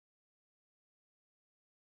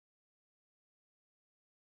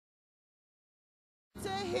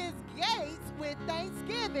his gates with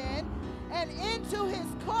thanksgiving and into his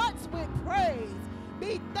courts with praise.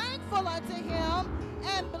 Be thankful unto him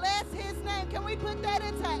and bless his name. Can we put that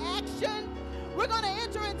into action? We're going to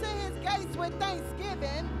enter into his gates with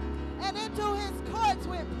thanksgiving and into his courts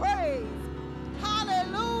with praise.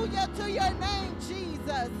 Hallelujah to your name,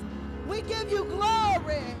 Jesus. We give you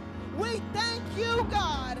glory. We thank you,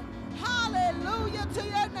 God. Hallelujah to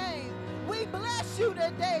your name. We bless you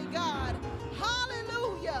today, God.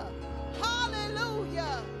 Hallelujah.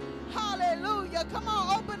 Hallelujah. Hallelujah. Come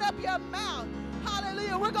on, open up your mouth.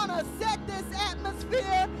 Hallelujah. We're going to set this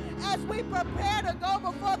atmosphere as we prepare to go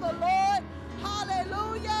before the Lord.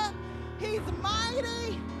 Hallelujah. He's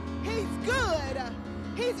mighty. He's good.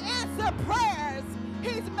 He's answered prayers.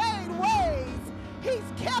 He's made ways. He's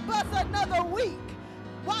kept us another week.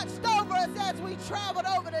 Watched over us as we traveled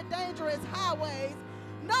over the dangerous highways.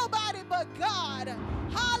 Nobody but God.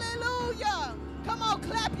 Hallelujah. Come on,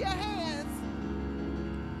 clap your hands.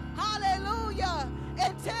 Hallelujah.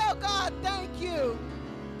 And tell God thank you.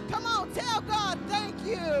 Come on, tell God thank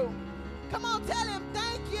you. Come on, tell him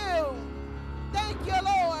thank you. Thank you,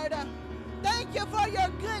 Lord. Thank you for your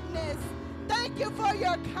goodness. Thank you for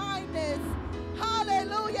your kindness.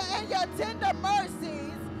 Hallelujah. And your tender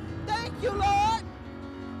mercies. Thank you, Lord.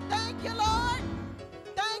 Thank you, Lord.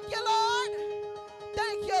 Thank you, Lord.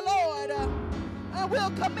 Thank you, Lord. And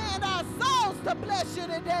we'll command our souls to bless you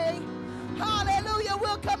today. Hallelujah.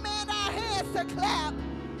 We'll command our hands to clap.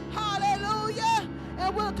 Hallelujah.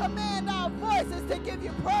 And we'll command our voices to give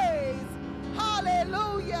you praise.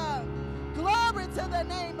 Hallelujah. Glory to the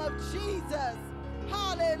name of Jesus.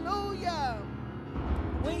 Hallelujah.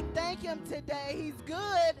 We thank him today. He's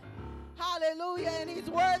good. Hallelujah. And he's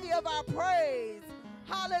worthy of our praise.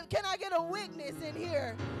 Hallelujah. Can I get a witness in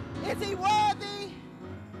here? Is he worthy?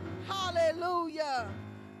 Hallelujah.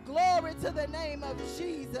 Glory to the name of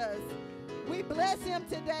Jesus. We bless him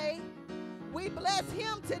today. We bless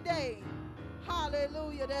him today.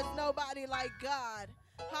 Hallelujah. There's nobody like God.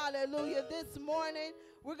 Hallelujah. This morning,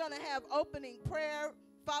 we're going to have opening prayer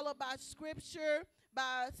followed by scripture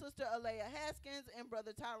by Sister Alea Haskins and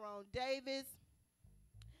Brother Tyrone Davis.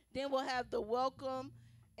 Then we'll have the welcome,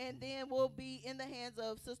 and then we'll be in the hands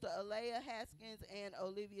of Sister Alea Haskins and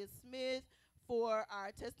Olivia Smith for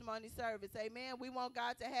our testimony service. Amen. We want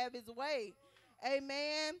God to have his way.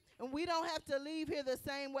 Amen. And we don't have to leave here the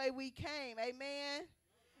same way we came. Amen.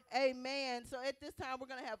 Amen. So at this time, we're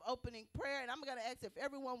going to have opening prayer, and I'm going to ask if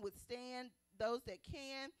everyone would stand, those that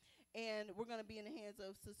can, and we're going to be in the hands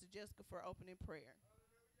of Sister Jessica for opening prayer.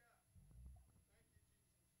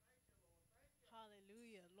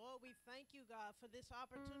 Hallelujah. Lord, we thank you, God, for this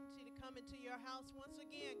opportunity to come into your house once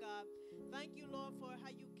again, God. Thank you, Lord, for how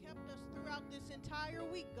you kept us throughout this entire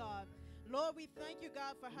week, God. Lord, we thank you,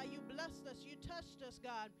 God, for how you blessed us. You touched us,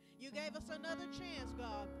 God. You gave us another chance,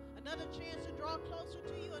 God. Another chance to draw closer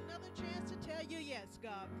to you. Another chance to tell you yes,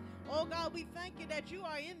 God. Oh, God, we thank you that you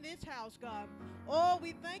are in this house, God. Oh,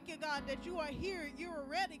 we thank you, God, that you are here. You are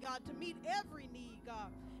ready, God, to meet every need,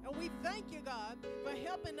 God. And we thank you, God, for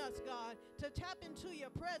helping us, God, to tap into your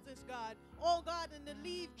presence, God. Oh, God, and to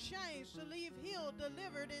leave changed, to leave healed,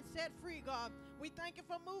 delivered, and set free, God. We thank you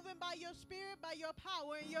for moving by your spirit, by your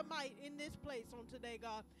power, and your might in this place on today,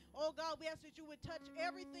 God. Oh, God, we ask that you would touch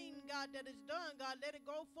everything, God, that is done, God. Let it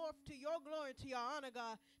go forth to your glory, to your honor,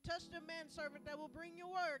 God. Touch the manservant that will bring your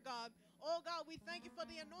word, God. Oh, God, we thank you for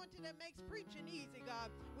the anointing that makes preaching easy,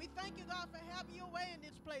 God. We thank you, God, for having your way in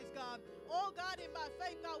this place, God. Oh, God, and by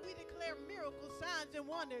faith, God, we declare miracles, signs, and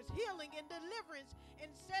wonders, healing and deliverance, and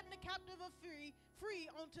setting the captive free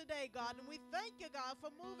on today, God. And we thank you, God,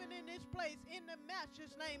 for moving in this place. In the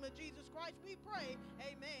matchless name of Jesus Christ, we pray.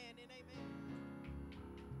 Amen and amen.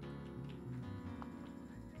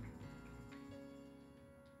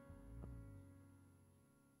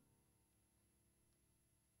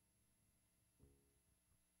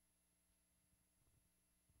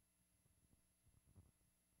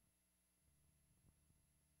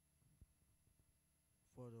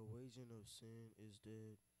 For the wages of sin is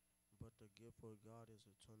death, but the gift of God is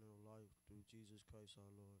eternal life through Jesus Christ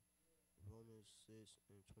our Lord. Romans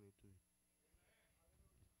 6:23.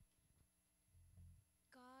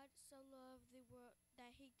 God so loved the world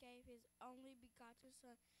that he gave his only begotten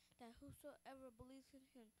Son, that whosoever believes in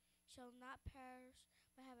him shall not perish,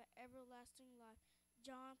 but have an everlasting life.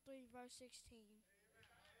 John 3, verse 16.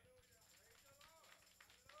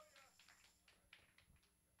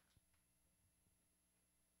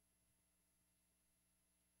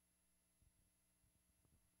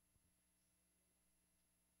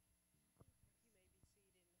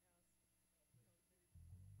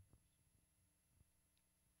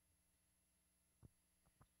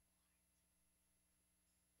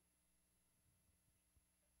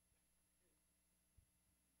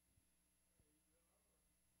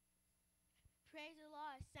 Praise the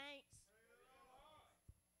Lord, saints.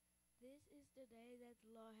 This is the day that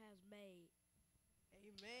the Lord has made.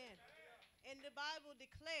 Amen. And the Bible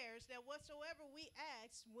declares that whatsoever we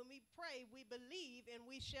ask, when we pray, we believe and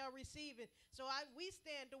we shall receive it. So we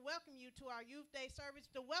stand to welcome you to our Youth Day service,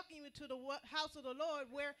 to welcome you to the house of the Lord,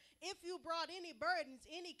 where if you brought any burdens,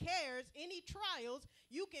 any cares, any trials,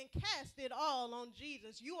 you can cast it all on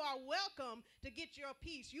Jesus. You are welcome to get your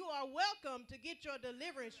peace. You are welcome to get your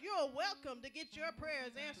deliverance. You are welcome to get your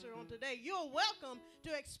prayers answered on today. You are welcome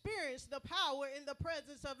to experience the power in the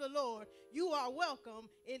presence of the Lord. You are welcome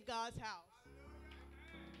in God's house.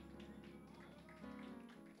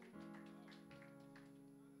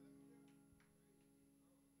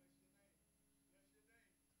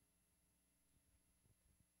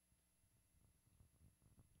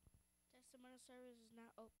 Testimony service is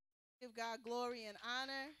now open. Give God glory and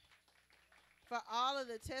honor for all of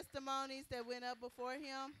the testimonies that went up before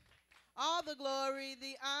him. All the glory,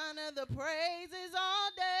 the honor, the praises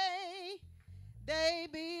all day, they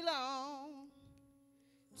belong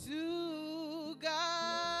to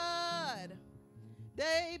God.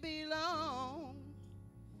 They belong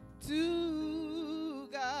to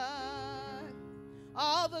God.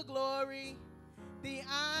 All the glory, the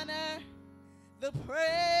honor, the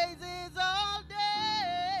praises all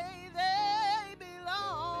day, they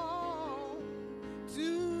belong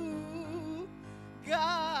to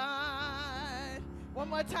God. One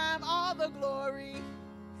more time, all the glory,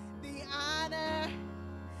 the honor,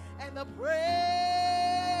 and the praises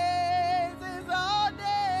all day,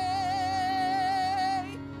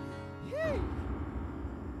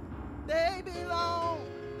 they belong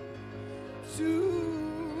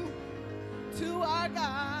to our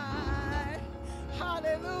God.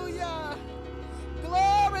 Hallelujah.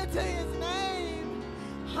 Glory to his name.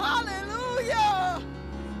 Hallelujah.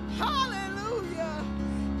 Hallelujah.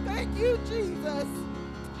 Thank you, Jesus.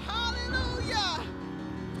 Hallelujah.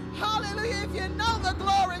 Hallelujah. If you know the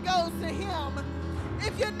glory goes to him,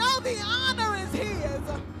 if you know the honor is his,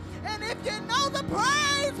 and if you know the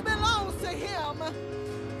praise belongs to him,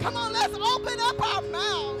 come on, let's open up our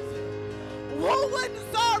mouths. Who wouldn't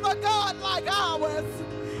serve a God like ours?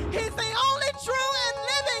 He's the only true and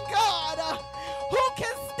living God who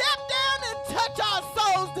can step down and touch our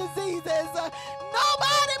soul's diseases.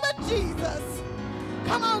 Nobody but Jesus.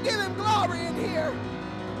 Come on, give him glory in here.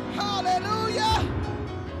 Hallelujah.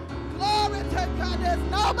 Glory to God. There's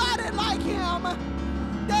nobody like him.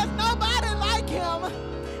 There's nobody like him.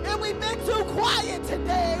 And we've been too quiet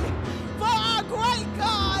today, for our great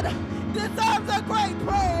God deserves a great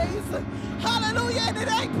praise. Hallelujah. And it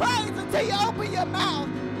ain't praise until you open your mouth.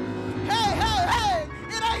 Hey, hey, hey.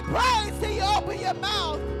 It ain't praise till you open your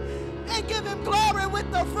mouth and give him glory with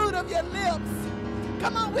the fruit of your lips.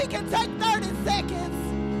 Come on, we can take 30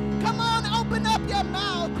 seconds. Come on, open up your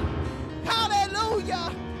mouth.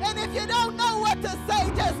 Hallelujah. And if you don't know what to say,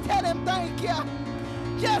 just tell him thank you.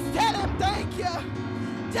 Just tell him thank you.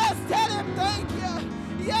 Just tell him thank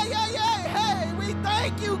you. Yeah, yeah, yeah. Hey, we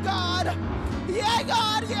thank you, God. Yeah,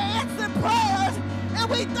 God, you answered prayers. And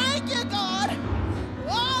we thank you, God.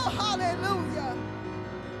 Oh, hallelujah.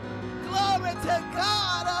 Glory to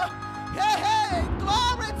God. Hey, hey,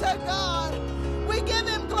 glory to God. We give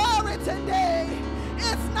him glory today.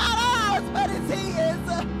 It's not ours, but it's his.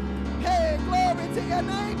 Hey, glory to your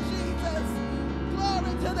name, Jesus.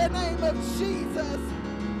 Glory to the name of Jesus.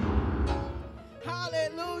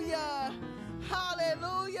 Hallelujah.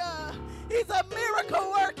 Hallelujah. He's a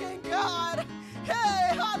miracle working God.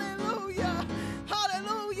 Hey, hallelujah.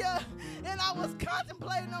 Hallelujah. And I was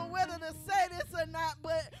contemplating on whether to say this or not,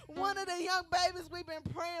 but one of the young babies we've been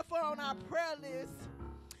praying for on our prayer list,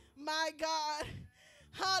 my God,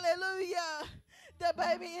 hallelujah, the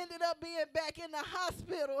baby ended up being back in the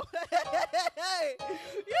hospital. Hey,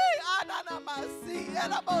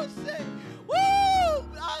 woo,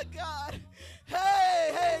 my God.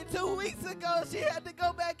 Hey, hey, 2 weeks ago, she had to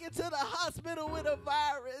go back into the hospital with a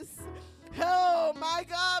virus. Oh, my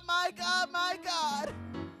God, my God, my God.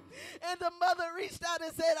 And the mother reached out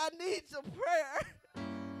and said, I need some prayer.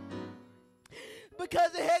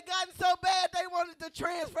 Because it had gotten so bad, they wanted to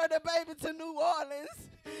transfer the baby to New Orleans.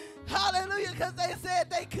 Hallelujah, because they said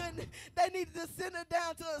they couldn't, they needed to send her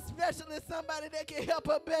down to a specialist, somebody that could help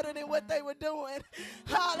her better than what they were doing.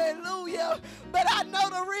 Hallelujah. But I know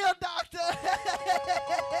the real doctor.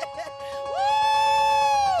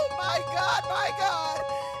 Woo! My God, my God.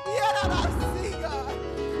 Yeah, I see God.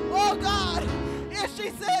 Oh, God. And she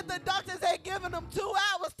said the doctors had given them 2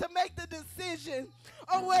 hours to make the decision.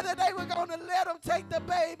 on whether they were going to let them take the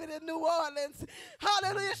baby to New Orleans.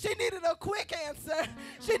 Hallelujah. She needed a quick answer.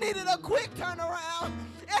 She needed a quick turnaround.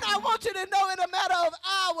 And I want you to know, in a matter of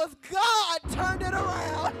hours, God turned it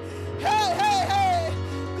around. Hey, hey, hey.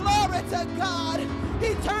 Glory to God.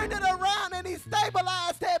 He turned it around and he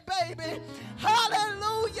stabilized that baby.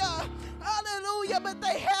 Hallelujah. Hallelujah. But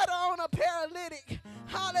they had her on a paralytic.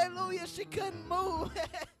 Hallelujah. She couldn't move.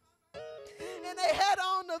 And they had her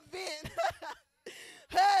on the vent.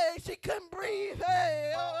 Hey, she couldn't breathe.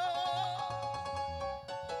 Hey. Oh.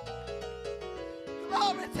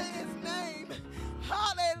 Glory to his name.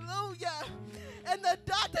 Hallelujah. And the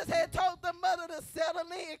doctors had told the mother to settle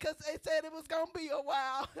in because they said it was going to be a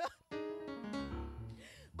while.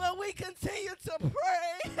 But we continue to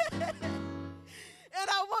pray. And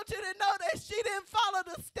I want you to know that she didn't follow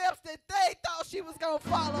the steps that they thought she was going to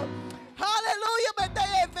follow. Hallelujah. But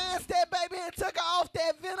they advanced that baby and took her off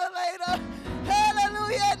that ventilator.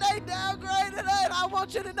 Hallelujah. And they downgraded her. And I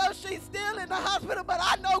want you to know she's still in the hospital. But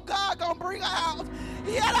I know God going to bring her out.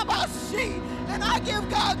 Yet about she. And I give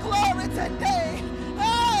God glory today.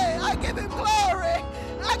 Hey, I give him glory.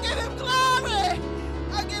 I give him glory.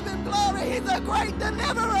 I give him glory. He's a great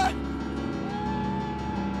deliverer.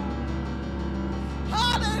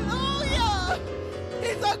 Hallelujah.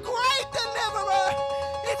 He's a great deliverer.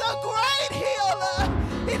 He's a great healer.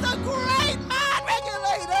 He's a great mind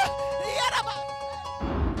regulator.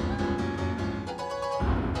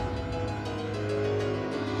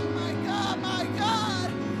 My God, my God.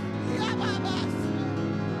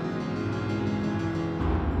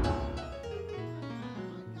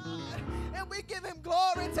 And we give him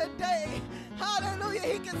glory today. Hallelujah.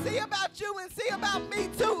 He can see about you and see about me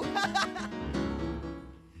too.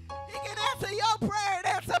 He can answer your prayer and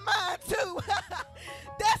answer mine too.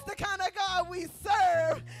 That's the kind of God we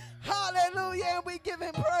serve. Hallelujah. And we give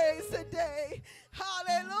him praise today.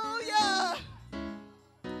 Hallelujah.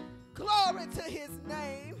 Glory to his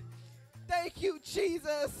name. Thank you,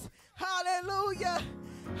 Jesus. Hallelujah.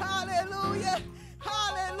 Hallelujah.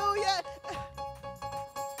 Hallelujah.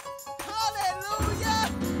 Hallelujah.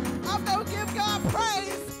 I'm going to give God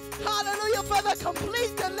praise. Hallelujah, for the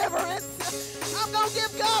complete deliverance. I'm going to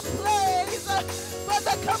give God praise for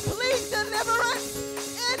the complete deliverance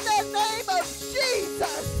in the name of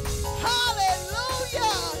Jesus.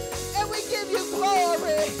 Hallelujah. And we give you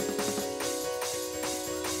glory.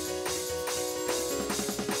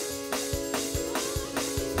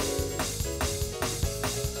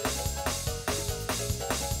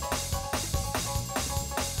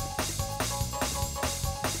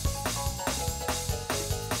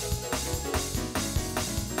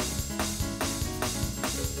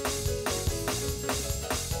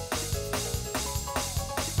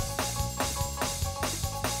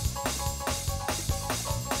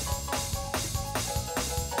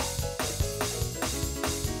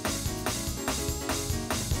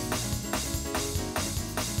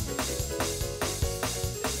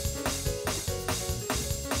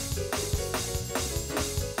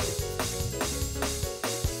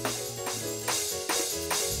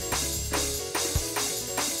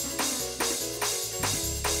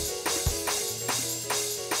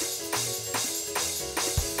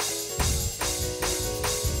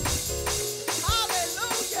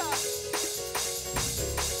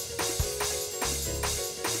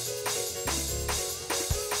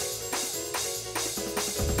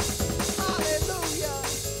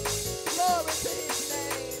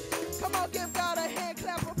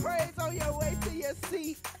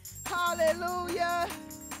 Seat. Hallelujah.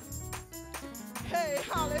 Hey,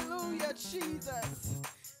 hallelujah, Jesus.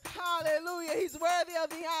 Hallelujah. He's worthy of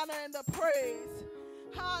the honor and the praise.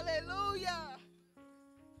 Hallelujah.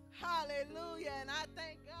 Hallelujah. And I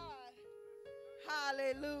thank God.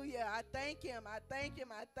 Hallelujah. I thank him. I thank him.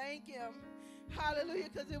 I thank him. Hallelujah.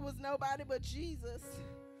 Because it was nobody but Jesus.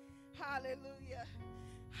 Hallelujah.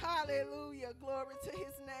 Hallelujah. Glory to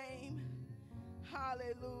his name.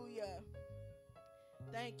 Hallelujah.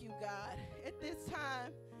 Thank you, God. At this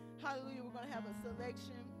time, hallelujah, we're going to have a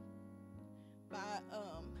selection by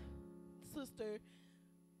Sister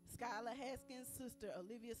Skylar Haskins, Sister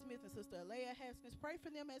Olivia Smith, and Sister Alea Haskins. Pray for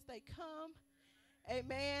them as they come.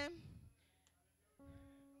 Amen.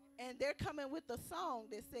 And they're coming with a song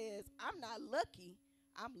that says, I'm not lucky,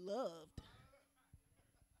 I'm loved.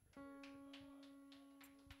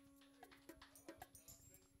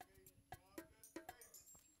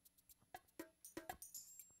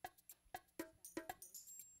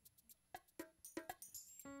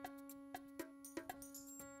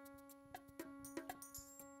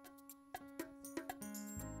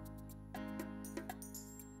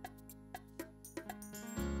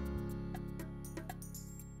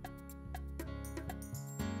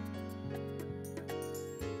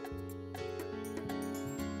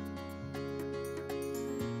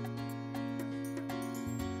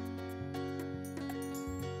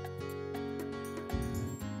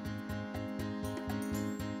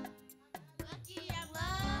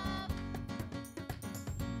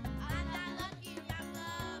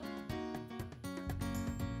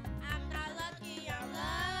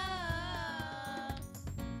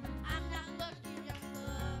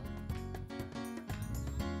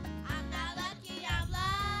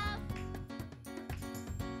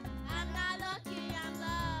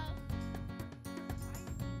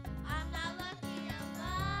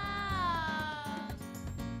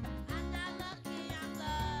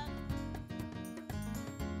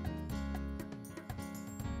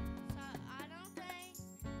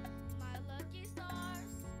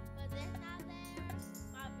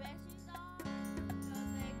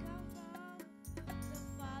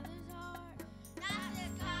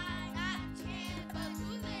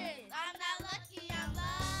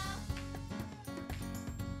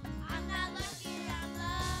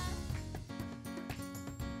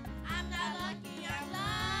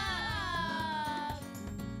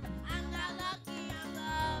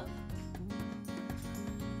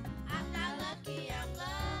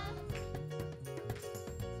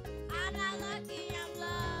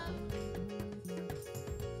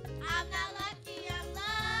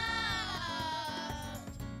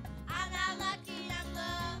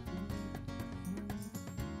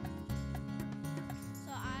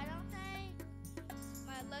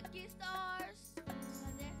 lucky stars,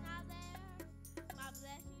 but they're not there. My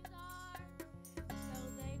blessings are, so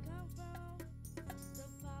they come from the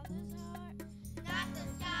Father's heart. Not the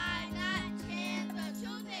sky, not chance, the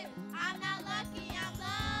truth is, I'm not lucky, I'm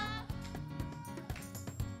loved.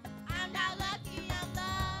 I'm not lucky, I'm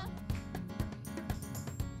loved.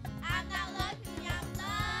 I'm not lucky, I'm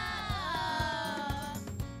loved.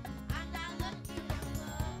 I'm not lucky, I'm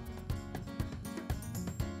loved.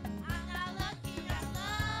 I'm not lucky, I'm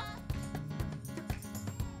loved.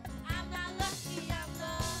 I'm not lucky, I'm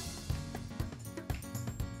loved.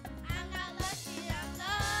 I'm not lucky, I'm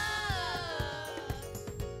loved.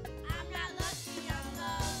 I'm not lucky, I'm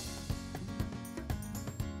loved.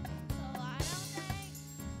 So I don't thank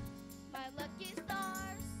my lucky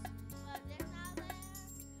stars, but they're not there.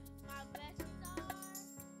 My blessings are,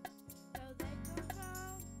 so they come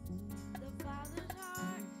from the Father's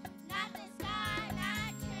heart. Not the sky,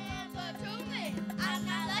 not chance, but truth is, I'm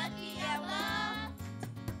not lucky, I'm loved.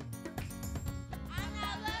 I'm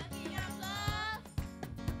not lucky, I'm loved.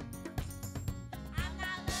 I'm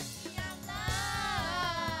not lucky, I'm loved.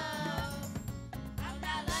 I'm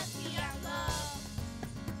not lucky, I'm loved.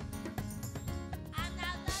 I'm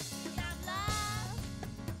not lucky, I'm loved.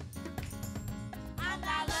 I'm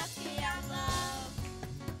not lucky, I'm loved.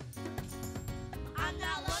 I'm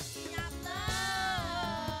not lucky, I'm loved.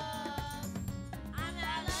 I'm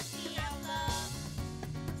not lucky, I'm loved.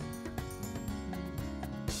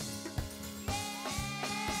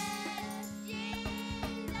 Yes, Jesus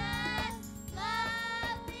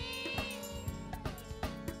loves me.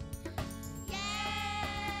 Yes,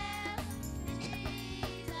 Jesus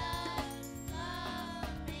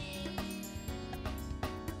loves me.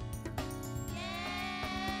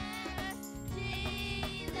 Yes, Jesus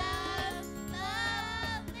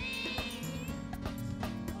loves me.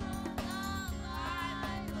 The Bible tells me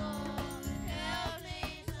so.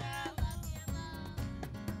 I'm not lucky,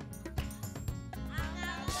 I'm loved. I'm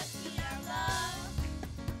not lucky, I'm loved.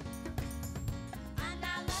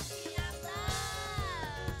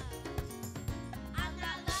 I'm not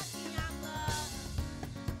lucky, I'm loved.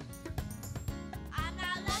 I'm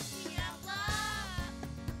not lucky, I'm loved.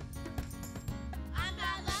 I'm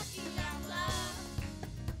not lucky, I'm loved.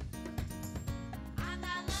 I'm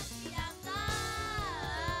not lucky, I'm loved.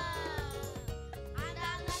 I'm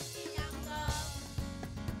not lucky, I'm loved.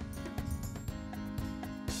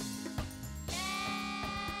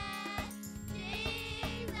 Yes, Jesus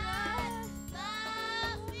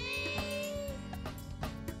loves me.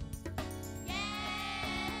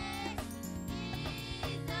 Yes, Jesus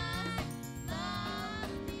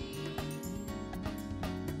loves me.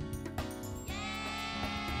 Yes,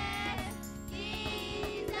 Jesus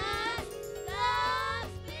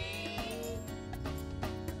loves me.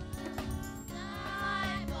 The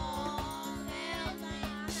Bible tells me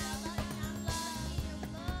I'm not lucky, I'm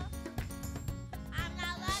loved. I'm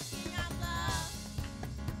not lucky, I'm loved.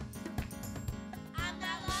 I'm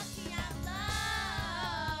not lucky, I'm loved.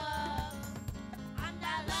 I'm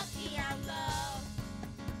not lucky, I'm loved.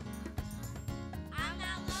 I'm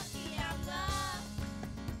not lucky, I'm loved.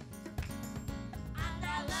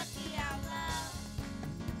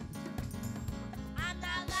 I'm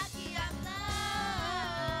not lucky, I'm loved.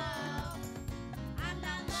 I'm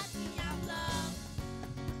not lucky, I'm loved.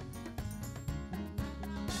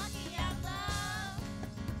 Lucky, I'm loved.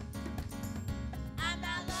 I'm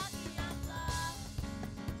not lucky, I'm loved.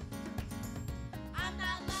 I'm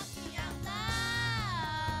not lucky, I'm loved.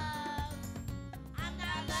 I'm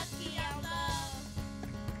not lucky, I'm loved.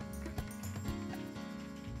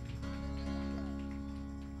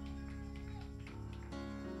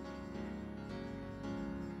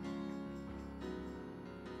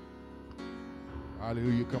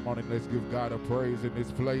 Hallelujah. Come on and let's give God a praise in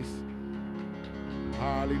this place.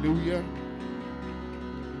 Hallelujah.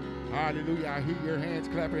 Hallelujah. I hear your hands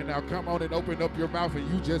clapping. Now come on and open up your mouth and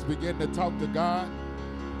you just begin to talk to God.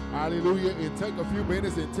 Hallelujah. And take a few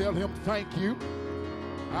minutes and tell him thank you.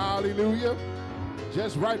 Hallelujah.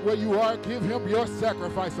 Just right where you are, give him your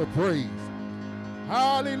sacrifice of praise.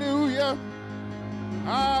 Hallelujah.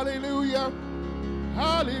 Hallelujah.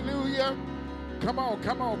 Hallelujah. Come on,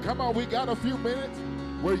 come on, come on. We got a few minutes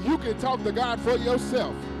where you can talk to God for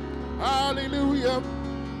yourself. Hallelujah.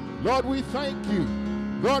 Lord, we thank you.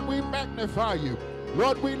 Lord, we magnify you.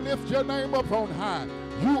 Lord, we lift your name up on high.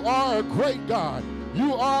 You are a great God.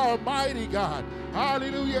 You are a mighty God.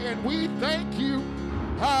 Hallelujah. And we thank you.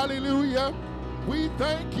 Hallelujah. We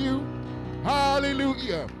thank you.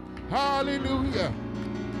 Hallelujah. Hallelujah.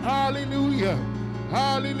 Hallelujah.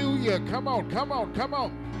 Hallelujah. Come on, come on, come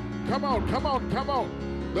on. Come on, come on, come on.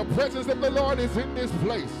 The presence of the Lord is in this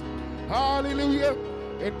place. Hallelujah.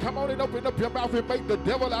 And come on and open up your mouth and make the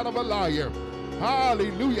devil out of a liar.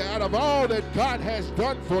 Hallelujah. Out of all that God has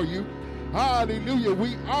done for you, hallelujah,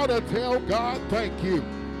 we ought to tell God thank you.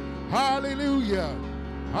 Hallelujah.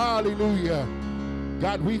 Hallelujah.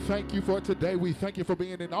 God, we thank you for today. We thank you for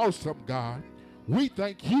being an awesome God. We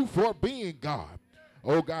thank you for being God.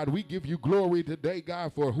 Oh, God, we give you glory today,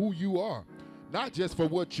 God, for who you are. Not just for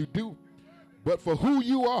what you do, but for who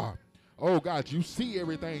you are. Oh, God, you see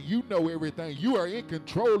everything. You know everything. You are in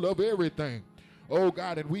control of everything. Oh,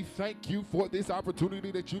 God, and we thank you for this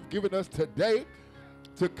opportunity that you've given us today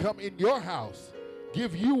to come in your house,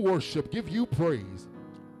 give you worship, give you praise.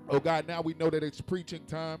 Oh, God, now we know that it's preaching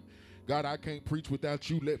time. God, I can't preach without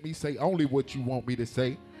you. Let me say only what you want me to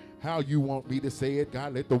say, how you want me to say it.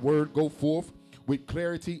 God, let the word go forth with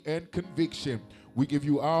clarity and conviction. We give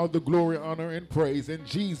you all the glory, honor, and praise in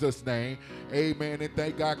Jesus' name. Amen and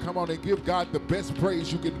thank God. Come on and give God the best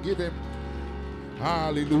praise you can give him.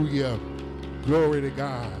 Hallelujah. Glory to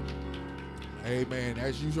God. Amen.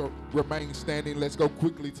 As you remain standing, let's go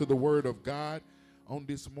quickly to the word of God on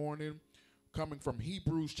this morning, coming from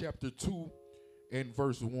Hebrews chapter 2 and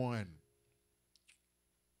verse 1.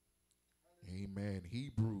 Amen.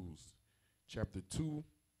 Hebrews chapter 2,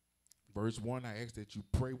 verse 1. I ask that you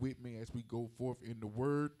pray with me as we go forth in the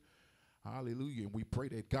word. Hallelujah. And we pray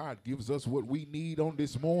that God gives us what we need on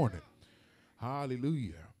this morning.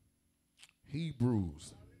 Hallelujah.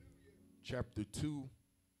 Hebrews chapter 2,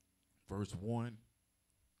 verse 1.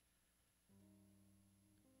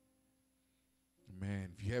 Amen.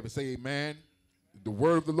 If you have it, say amen. The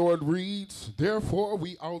word of the Lord reads, therefore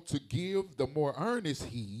we ought to give the more earnest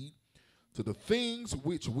heed to the things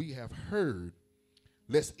which we have heard,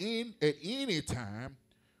 lest at any time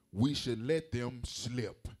we should let them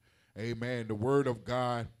slip. Amen. The word of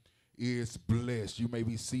God is blessed. You may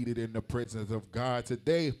be seated in the presence of God.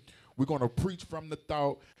 Today, we're going to preach from the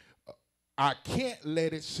thought, I can't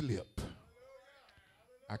let it slip.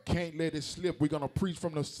 I can't let it slip. We're going to preach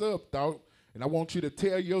from the sub-thought, and I want you to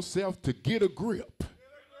tell yourself to get a grip.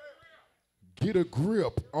 Get a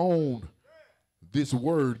grip on this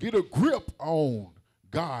word. Get a grip on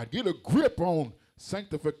God. Get a grip on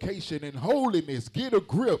sanctification and holiness. Get a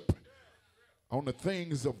grip on the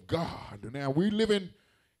things of God. Now, we're living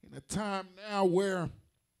in a time now where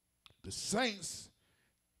the saints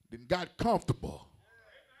then got comfortable.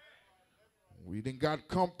 We then got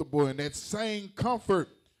comfortable, and that same comfort,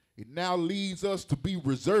 it now leads us to be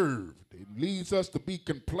reserved. It leads us to be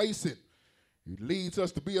complacent. It leads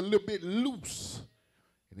us to be a little bit loose,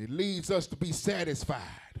 and it leads us to be satisfied.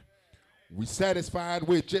 We're satisfied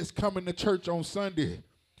with just coming to church on Sunday.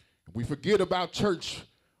 We forget about church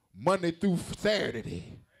Monday through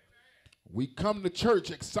Saturday. We come to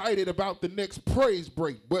church excited about the next praise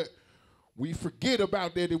break, but we forget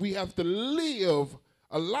about that we have to live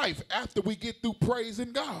a life after we get through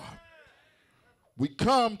praising God. We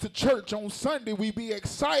come to church on Sunday, we be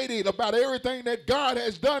excited about everything that God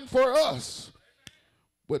has done for us.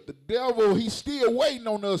 But the devil, he's still waiting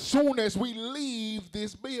on us soon as we leave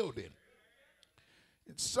this building.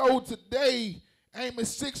 And so today,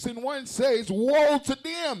 Amos 6:1 says, woe to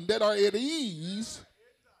them that are at ease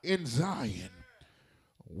in Zion.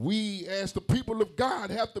 We, as the people of God,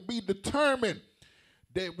 have to be determined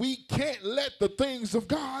that we can't let the things of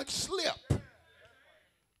God slip.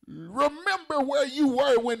 Remember where you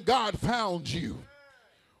were when God found you.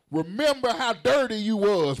 Remember how dirty you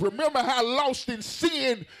was. Remember how lost in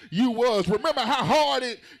sin you was. Remember how hard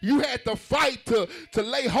you had to fight to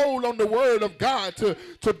lay hold on the word of God, to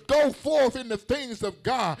go forth in the things of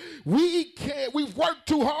God. We've worked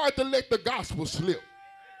too hard to let the gospel slip.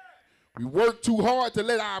 We work too hard to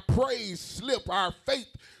let our praise slip, our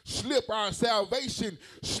faith slip, our salvation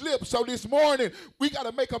slip. So this morning, we got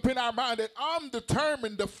to make up in our mind that I'm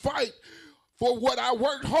determined to fight for what I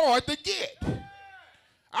worked hard to get.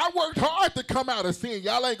 I worked hard to come out of sin.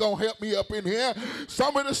 Y'all ain't going to help me up in here.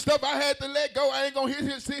 Some of the stuff I had to let go, I ain't going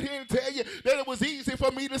to sit here and tell you that it was easy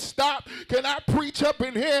for me to stop. Can I preach up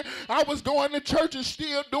in here? I was going to church and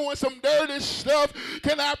still doing some dirty stuff.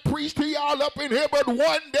 Can I preach to y'all up in here? But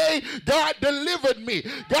one day, God delivered me.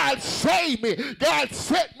 God saved me. God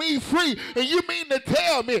set me free. And you mean to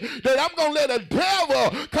tell me that I'm going to let a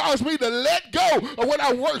devil cause me to let go of what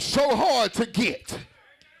I worked so hard to get?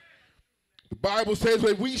 The Bible says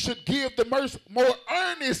that we should give the more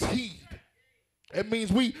earnest heed. It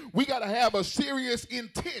means we got to have a serious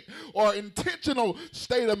intent or intentional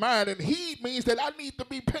state of mind. And heed means that I need to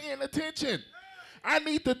be paying attention. I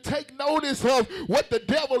need to take notice of what the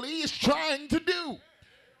devil is trying to do.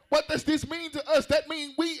 What does this mean to us? That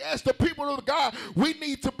means we as the people of God, we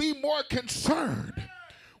need to be more concerned.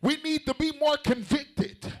 We need to be more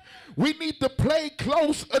convicted.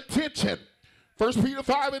 close attention. 1 Peter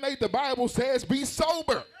 5:8, the Bible says, be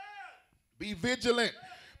sober, be vigilant,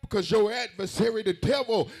 because your adversary, the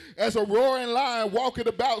devil, as a roaring lion, walking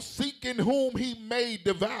about seeking whom he may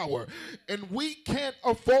devour. And we can't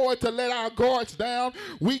afford to let our guards down.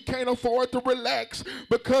 We can't afford to relax,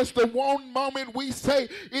 because the one moment we say,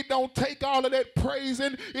 it don't take all of that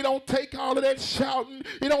praising, it don't take all of that shouting,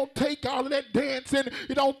 it don't take all of that dancing,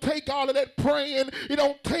 it don't take all of that praying, it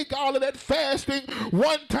don't take all of that fasting.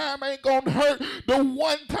 One time ain't gonna hurt. The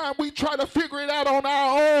one time we try to figure it out on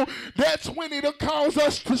our own, that's when it'll cause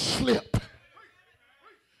us to slip.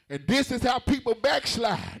 And this is how people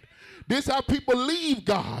backslide. This is how people leave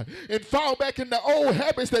God and fall back into old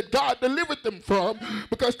habits that God delivered them from,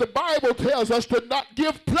 because the Bible tells us to not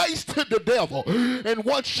give place to the devil. And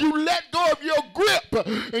once you let go of your grip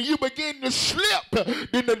and you begin to slip,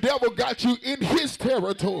 then the devil got you in his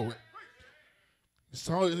territory.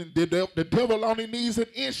 So the devil only needs an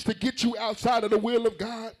inch to get you outside of the will of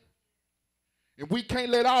God. And we can't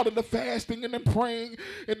let out of the fasting and the praying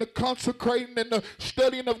and the consecrating and the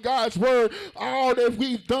studying of God's word, all that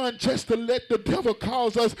we've done just to let the devil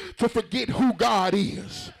cause us to forget who God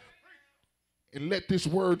is and let this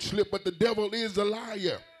word slip. But the devil is a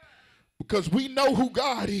liar, because we know who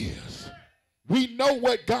God is. We know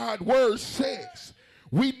what God's word says.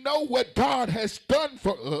 We know what God has done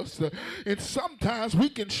for us. And sometimes we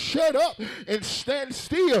can shut up and stand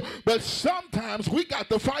still, but sometimes we got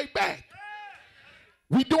to fight back.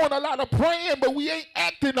 We doing a lot of praying, but we ain't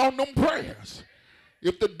acting on them prayers.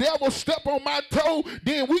 If the devil step on my toe,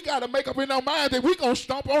 then we got to make up in our mind that we're going to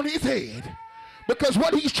stomp on his head. Because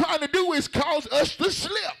what he's trying to do is cause us to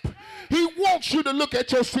slip. He wants you to look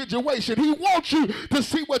at your situation. He wants you to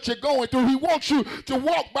see what you're going through. He wants you to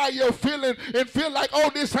walk by your feeling and feel like,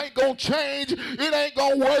 oh, this ain't going to change. It ain't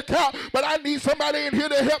going to work out. But I need somebody in here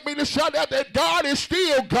to help me to shout out that God is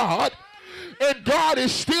still God. And God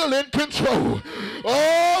is still in control.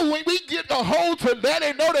 Oh, when we get a hold to that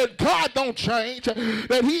and know that God don't change,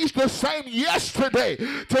 that he's the same yesterday,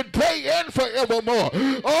 today, and forevermore.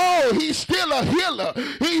 Oh, he's still a healer.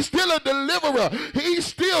 He's still a deliverer. He's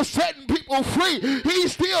still setting people free.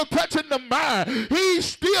 He's still touching the mind. He's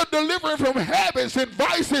still delivering from habits and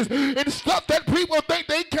vices and stuff that people think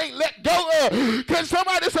they can't let go of. Can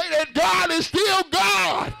somebody say that God is still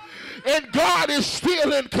God? And God is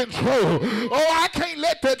still in control. Oh, I can't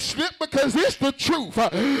let that slip, because it's the truth.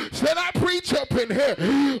 Said I preach up in here.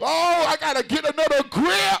 Oh, I got to get another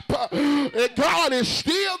grip. And God is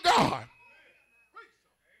still God.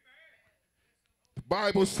 The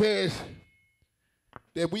Bible says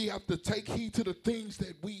that we have to take heed to the things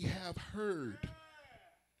that we have heard.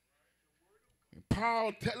 And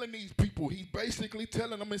Paul telling these people, he's basically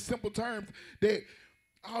telling them in simple terms that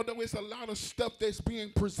although it's a lot of stuff that's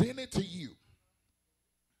being presented to you,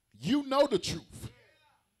 you know the truth.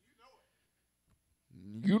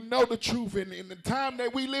 You know the truth. And in the time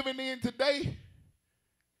that we living in today,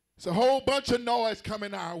 it's a whole bunch of noise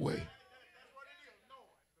coming our way.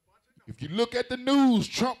 If you look at the news,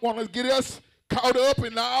 Trump wants to get us caught up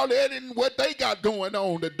in all that and what they got going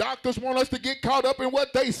on. The doctors want us to get caught up in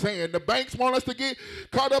what they saying. The banks want us to get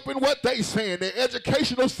caught up in what they saying. The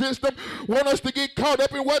educational system want us to get caught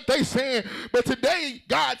up in what they saying. But today,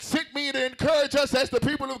 God sent me to encourage us as the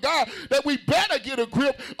people of God that we better get a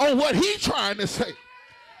grip on what he's trying to say.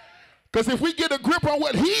 Because if we get a grip on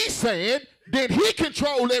what he's saying, then he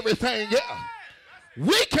controls everything else.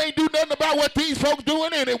 We can't do nothing about what these folks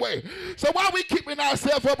doing anyway. So why we keeping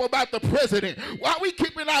ourselves up about the president? Why we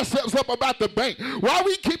keeping ourselves up about the bank? Why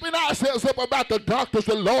we keeping ourselves up about the doctors,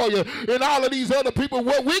 the lawyer, and all of these other people?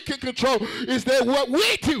 What we can control is that what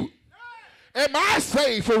we do. Am I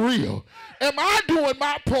saved for real? Am I doing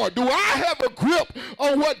my part? Do I have a grip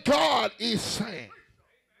on what God is saying?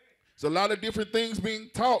 There's a lot of different things being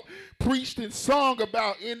taught, preached, and sung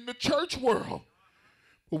about in the church world.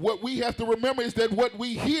 But what we have to remember is that what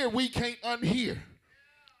we hear, we can't unhear.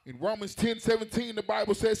 In Romans 10:17, the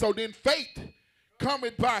Bible says, so then faith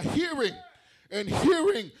cometh by hearing, and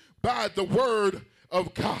hearing by the word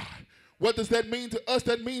of God. What does that mean to us?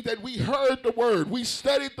 That means that we heard the word, we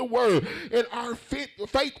studied the word, and our faith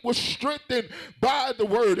was strengthened by the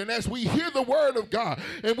word. And as we hear the word of God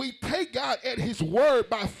and we take God at his word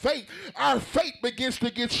by faith, our faith begins to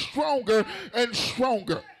get stronger and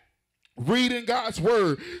stronger. Reading God's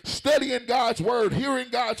word, studying God's word, hearing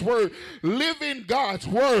God's word, living God's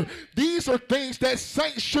word. These are things that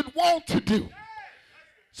saints should want to do.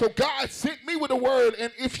 So God sent me with a word, and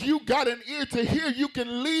if you got an ear to hear, you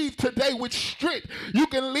can leave today with strength. You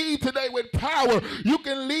can leave today with power. You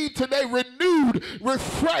can leave today renewed,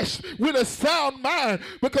 refreshed, with a sound mind.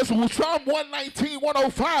 Because Psalm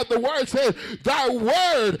 119:105, the word says, thy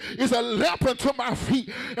word is a lamp unto my feet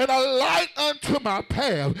and a light unto my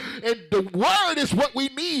path. And the word is what we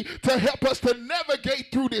need to help us to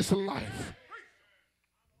navigate through this life.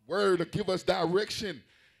 Word to give us direction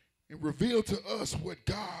and reveal to us what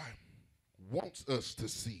God wants us to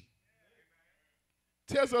see.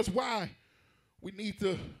 Tells us why we need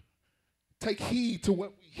to take heed to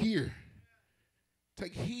what we hear.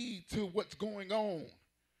 Take heed to what's going on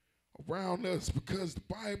around us, because the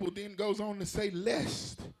Bible then goes on to say,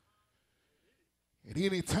 lest at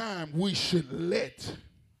any time we should let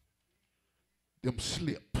them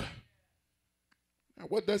slip. Now,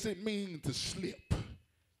 what does it mean to slip?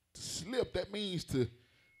 To slip, that means to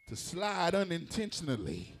slide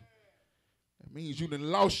unintentionally. That means you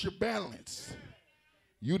done lost your balance.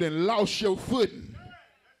 You done lost your footing.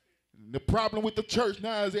 The problem with the church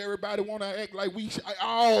now is everybody want to act like we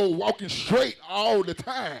all walking straight all the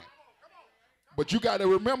time. But you got to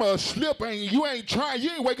remember, a slip you ain't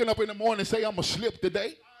waking up in the morning and say, I'm going to slip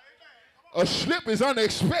today. A slip is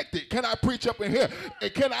unexpected. Can I preach up in here?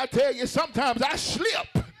 And can I tell you, sometimes I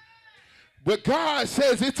slip. But God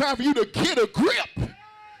says it's time for you to get a grip.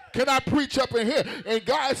 Can I preach up in here? And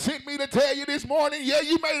God sent me to tell you this morning, yeah,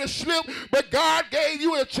 you made a slip, but God gave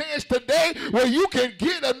you a chance today where you can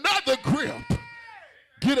get another grip.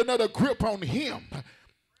 Get another grip on him.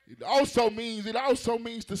 It also means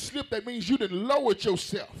to slip. That means you done lowered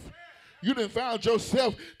yourself. You done found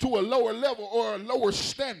yourself to a lower level or a lower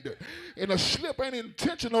standard. And a slip ain't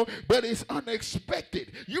intentional, but it's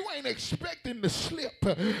unexpected. You ain't expecting to slip.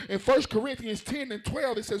 In 1 Corinthians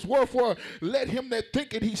 10:12, it says, wherefore let him that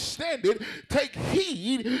thinketh he standeth take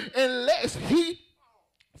heed, and lest he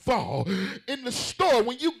fall. In the store,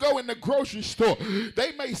 when you go in the grocery store,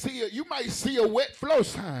 you might see a wet flow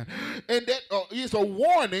sign, and that is a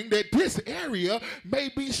warning that this area may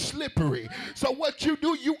be slippery. So what you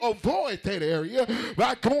do, you avoid that area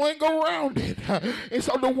by going around it. And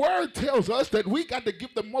so the word tells us that we got to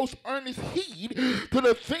give the most earnest heed to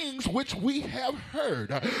the things which we have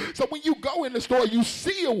heard. So when you go in the store, you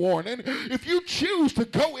see a warning. If you choose to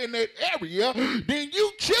go in that area, then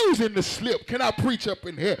you choosing to slip. Can I preach up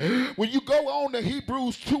in here? When you go on to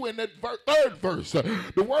Hebrews 2 in that third verse,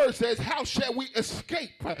 the word says, how shall we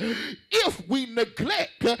escape if we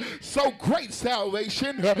neglect so great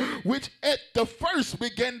salvation, which at the first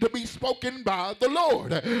began to be spoken by the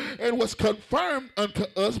Lord, and was confirmed unto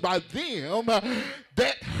us by them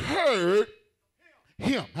that heard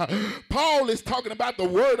him. Paul is talking about the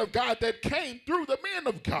word of God that came through the men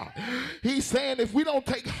of God. He's saying if we don't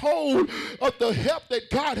take hold of the help that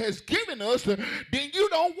God has given us, then you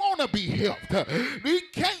don't want to be helped. We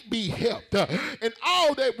can't be helped. And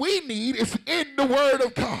all that we need is in the word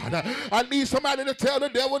of God. I need somebody to tell the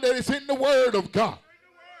devil that it's in the word of God.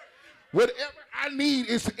 Whatever I need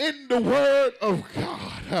is in the word of God.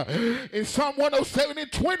 In Psalm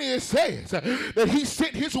 107:20 it says that he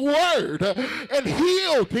sent his word and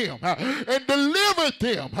healed them and delivered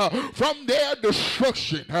them from their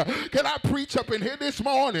destruction. Can I preach up in here this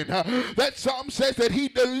morning? That Psalm says that he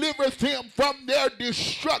delivered them from their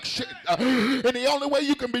destruction. And the only way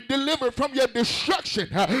you can be delivered from your destruction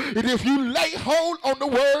is if you lay hold on the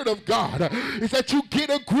word of God. Is that you get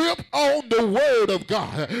a grip on the word of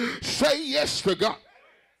God. Say yes to God.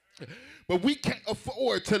 But we can't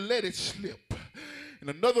afford to let it slip. And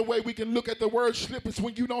another way we can look at the word slip is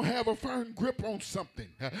when you don't have a firm grip on something.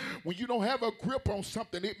 When you don't have a grip on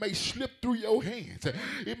something, it may slip through your hands.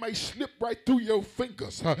 It may slip right through your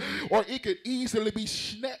fingers. Or it could easily be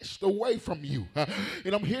snatched away from you.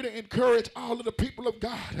 And I'm here to encourage all of the people of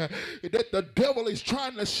God that the devil is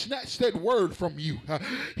trying to snatch that word from you.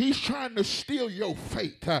 He's trying to steal your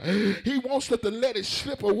faith. He wants us to let it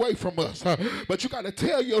slip away from us. But you got to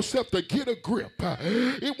tell yourself to get a grip.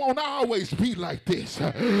 It won't always be like this.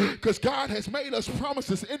 Because God has made us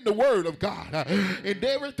promises in the word of God. And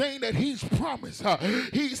everything that he's promised,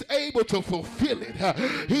 he's able to fulfill it.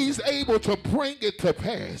 He's able to bring it to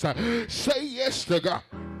pass. Say yes to God.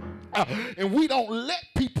 And we don't let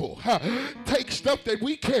people take stuff that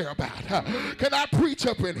we care about. Can I preach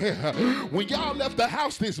up in here? When y'all left the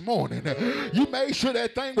house this morning, you made sure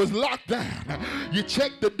that thing was locked down. You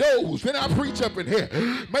checked the doors. Then I preach up in here.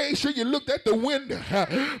 Made sure you looked at the window.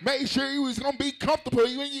 Made sure you was going to be comfortable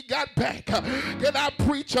when you got back. Can I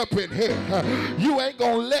preach up in here? You ain't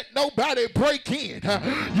going to let nobody break in.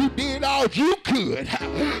 You did all you could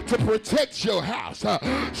to protect your house.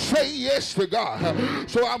 Say yes to God.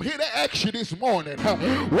 So I'm here to ask you this morning,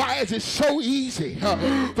 why is it so easy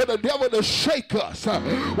for the devil to shake us?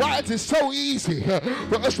 Why is it so easy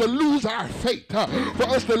for us to lose our faith, for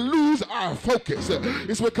us to lose our focus?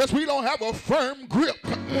 It's because we don't have a firm grip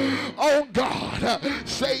on God.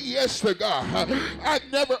 Say yes to God. I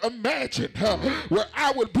never imagined where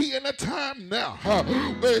I would be in a time now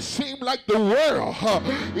where it seemed like the world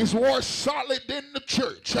is more solid than the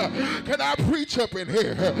church. Can I preach up in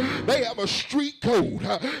here? They have a street code,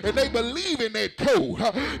 and they believe in that code.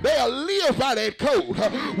 They'll live by that code.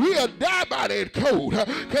 We'll die by that code.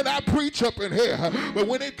 Can I preach up in here? But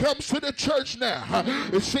when it comes to the church now,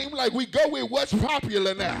 it seems like we go with what's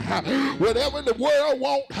popular now. Whatever the world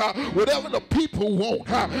wants, whatever the people want,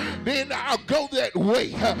 then I'll go that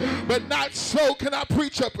way. But not so. Can I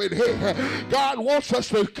preach up in here? God wants us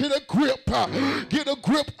to get a grip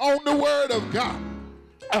on the word of God.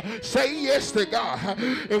 Say yes to God.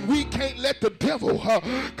 And we can't let the devil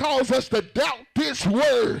cause us to doubt this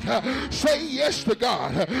word. Say yes to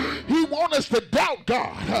God. He wants us to doubt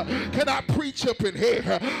God. Can I preach up in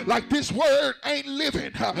here? Like this word ain't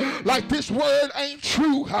living. Like this word ain't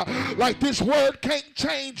true. Like this word can't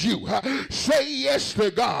change you. Say yes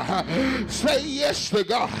to God. Say yes to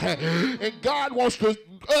God. And God wants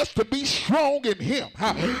us to be strong in him,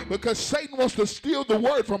 because Satan wants to steal the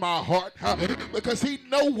word from our heart, because he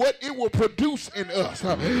knows what it will produce in us.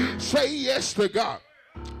 Say yes to God.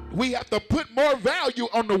 We have to put more value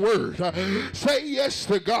on the word. Say yes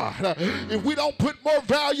to God. If we don't put more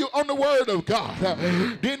value on the word of God,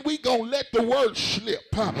 then we gonna let the word slip.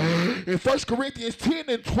 In 1 Corinthians 10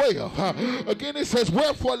 and 12, again it says,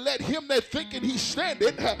 wherefore let him that thinketh he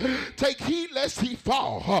standeth take heed lest he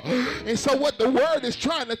fall. And so what the word is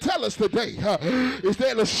trying to tell us today is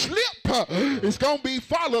that a slip is gonna be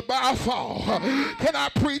followed by a fall. Can I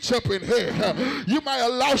preach up in here? You might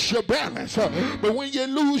have lost your balance, but when you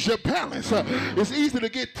lose your balance, it's easy to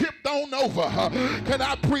get tipped on over. Can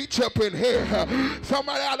I preach up in here?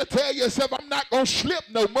 Somebody ought to tell yourself, I'm not going to slip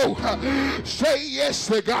no more. Say yes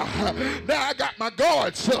to God. Now I got my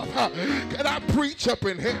guards up. Can I preach up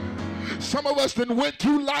in here? Some of us done went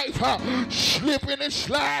through life slipping and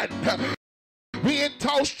sliding, being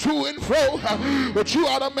tossed to and fro, but you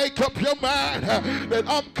ought to make up your mind that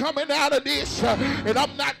I'm coming out of this and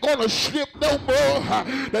I'm not going to slip no more,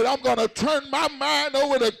 that I'm going to turn my mind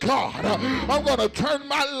over to God. I'm going to turn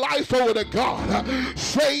my life over to God.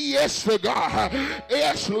 Say yes to God.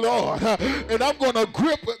 Yes, Lord. And I'm going to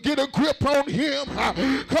get a grip on him.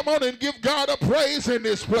 Come on and give God a praise in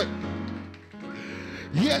this place.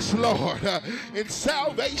 Yes, Lord. In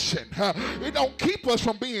salvation, it don't keep us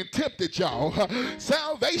from being tempted, y'all.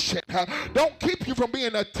 Salvation don't keep you from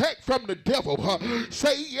being attacked from the devil.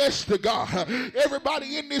 Say yes to God.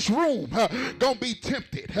 Everybody in this room gonna be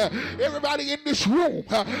tempted. Everybody in this room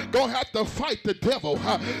gonna have to fight the devil.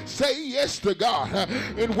 Say yes to God.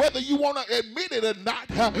 And whether you want to admit it or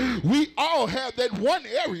not, we all have that one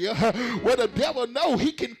area where the devil know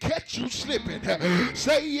he can catch you slipping.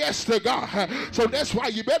 Say yes to God. So that's why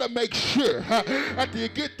you better make sure after you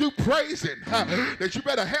get through praising that you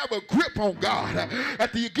better have a grip on God.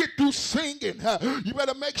 After you get through singing, you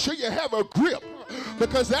better make sure you have a grip,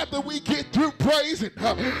 because after we get through praising,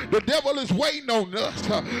 the devil is waiting on us.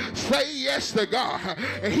 Say yes to God,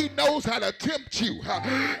 and he knows how to tempt you.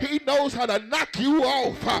 He knows how to knock you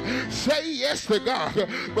off. Say yes to God,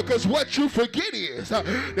 because what you forget is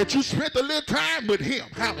that you spent a little time with him.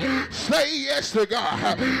 Say yes to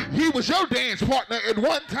God. He was your dance partner at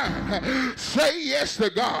one time. Say yes to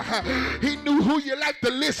God. He knew who you like to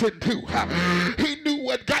listen to. He knew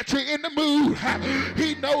what got you in the mood.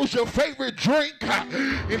 He knows your favorite drink,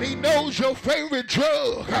 and he knows your favorite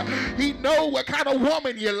drug. He knows what kind of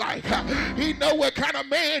woman you like. He knows what kind of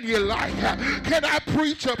man you like. Can I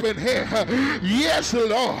preach up in here? Yes,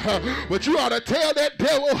 Lord. But you ought to tell that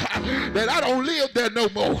devil that I don't live there no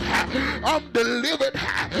more. I'm delivered,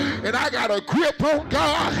 and I got a grip on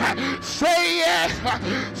God. Say yes.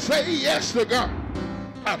 Say yes to God.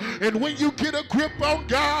 And when you get a grip on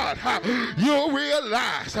God, you'll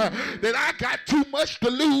realize that I got too much to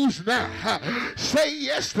lose now. Say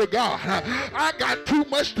yes to God. I got too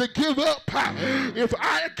much to give up. If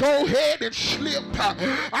I go ahead and slip,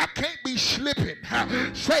 I can't be slipping.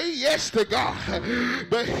 Say yes to God.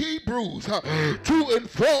 But Hebrews 2 and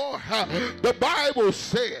 4, the Bible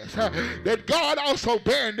says that God also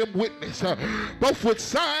bearing them witness, both with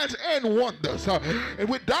signs and wonders, and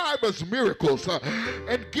with divers miracles,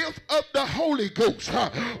 and gift of the Holy Ghost,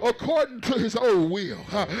 according to his own will.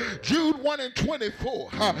 Jude 1 and 24,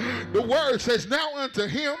 the word says, now unto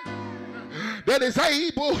him that is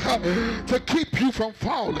able to keep you from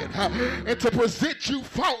falling and to present you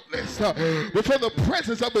faultless before the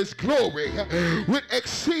presence of his glory with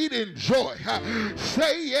exceeding joy.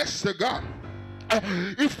 Say yes to God.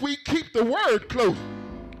 If we keep the word close,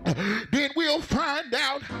 then we'll find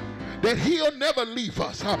out that he'll never leave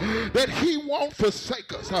us, that he won't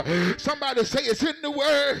forsake us. Somebody say, it's in the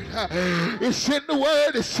word. It's in the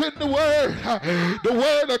word. It's in the word. The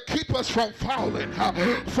word will keep us from falling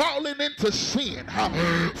into sin,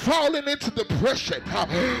 falling into depression,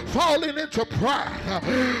 falling into pride,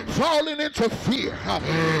 falling into fear,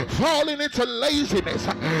 falling into laziness,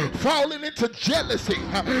 falling into jealousy,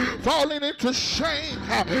 falling into shame,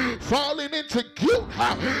 falling into guilt.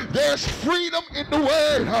 There's freedom in the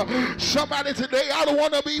word. Somebody today ought to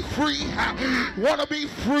want to be free. Want to be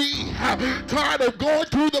free. Tired of going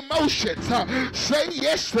through the motions. Say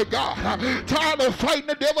yes to God. Tired of fighting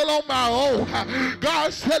the devil on my own.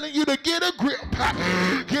 God's telling you to get a grip.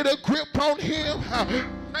 Get a grip on him.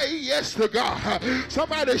 Say yes to God.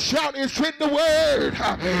 Somebody shout, it's in the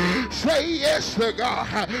word. Say yes to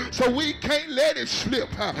God. So we can't let it slip.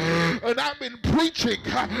 And I've been preaching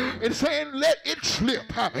and saying let it slip.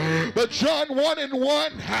 But John 1 and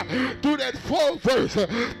 1 through that 4th verse,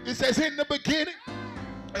 it says in the beginning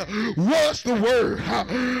was the Word,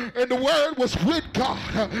 and the Word was with God,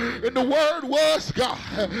 and the Word was God,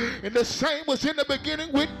 and the same was in the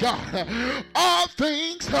beginning with God. All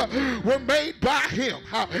things were made by him,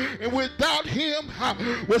 and without him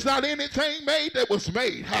was not anything made that was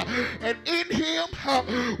made. And in him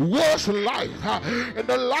was life, and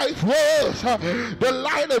the life was the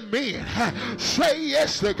light of men. Say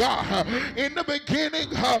yes to God. In the beginning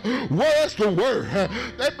was the Word.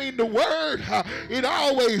 That means the Word, it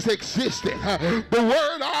always existed. The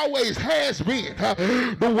word always has been.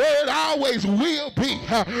 The word always will be.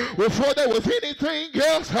 Before there was anything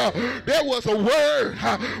else, there was a word.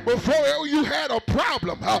 Before you had a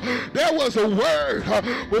problem, there was a word.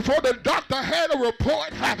 Before the doctor had a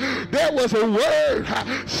report, there was a word.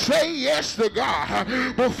 Say yes to God.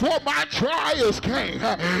 Before my trials came,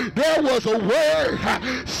 there was a word.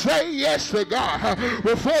 Say yes to God.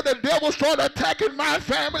 Before the devil started attacking my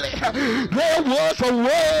family, there was a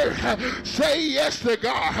word. Say yes to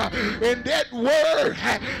God. And that word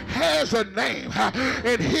has a name,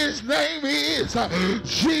 and his name is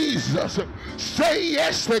Jesus. Say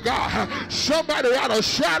yes to God. Somebody ought to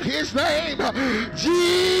shout his name,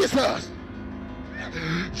 Jesus.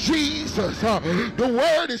 Jesus. The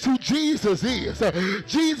word is who Jesus is.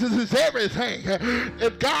 Jesus is everything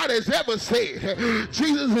that God has ever said.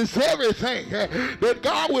 Jesus is everything that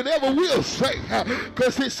God would ever will say.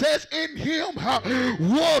 Because it says in him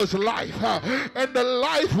was life. And the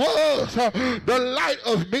life was the light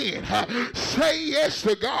of men. Say yes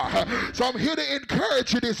to God. So I'm here to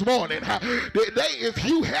encourage you this morning. If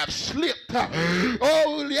you have slipped,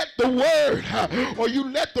 oh, let the word, or you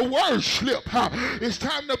let the word slip. It's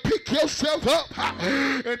time to pick yourself up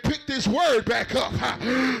and pick this word back up.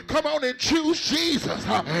 Come on and choose Jesus.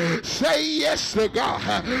 Say yes to God.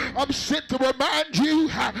 I'm sent to remind you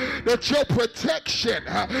that your protection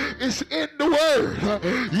is in the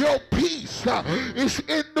word. Your peace is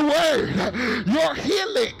in the word. Your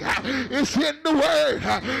healing is in the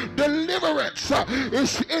word. Deliverance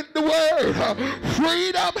is in the word.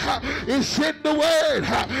 Freedom is in the word.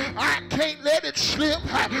 I can't let it slip.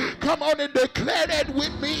 Come on and declare that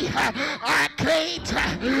with me. I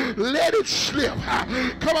can't let it slip.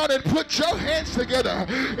 Come on and put your hands together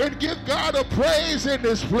and give God a praise in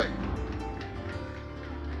this place.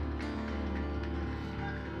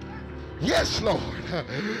 Yes, Lord.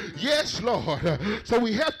 Yes, Lord. So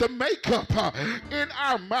we have to make up in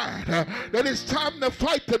our mind that it's time to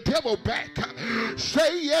fight the devil back.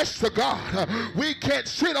 Say yes to God. We can't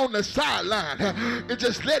sit on the sideline and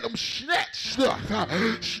just let them snatch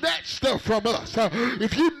stuff from us.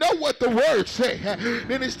 If you know what the word says,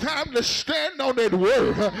 then it's time to stand on that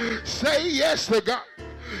word. Say yes to God.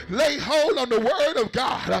 Lay hold on the word of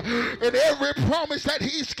God and every promise that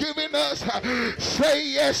he's given us. Say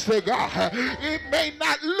yes to God. It may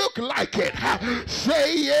not look like it.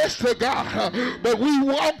 Say yes to God. But we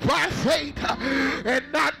walk by faith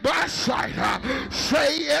and not by sight.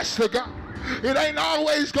 Say yes to God. It ain't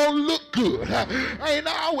always going to look good. Ain't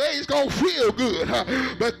always going to feel good.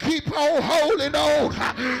 But keep on holding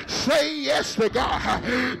on. Say yes to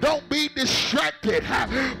God. Don't be distracted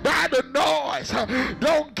by the noise.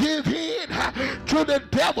 Don't give in to the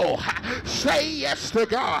devil. Say yes to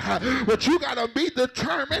God. But you got to be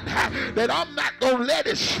determined that I'm not going to let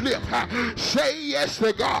it slip. Say yes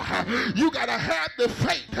to God. You got to have the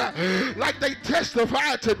faith like they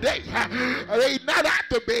testified today. They not out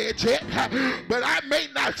the bed yet. But I may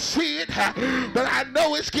not see it, but I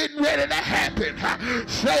know it's getting ready to happen.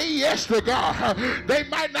 Say yes to God. They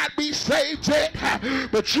might not be saved yet,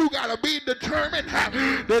 but you got to be determined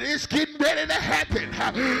that it's getting ready to happen.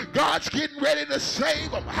 God's getting ready to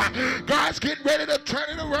save them. God's getting ready to turn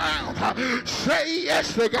it around. Say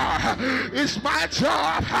yes to God. It's my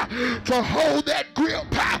job to hold that grip.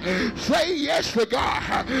 Say yes to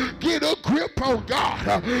God. Get a grip on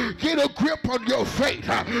God. Get a grip on your faith.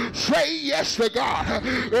 Say yes to God,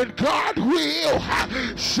 and God will.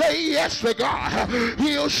 Say yes to God.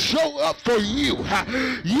 He'll show up for you.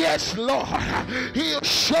 Yes, Lord. He'll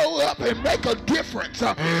show up and make a difference.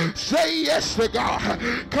 Say yes to God.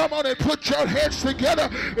 Come on and put your hands together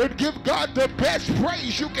and give God the best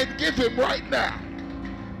praise you can give him right now.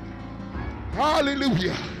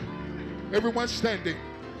 Hallelujah. Everyone standing.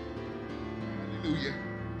 Hallelujah.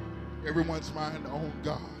 Everyone's mind on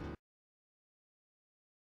God.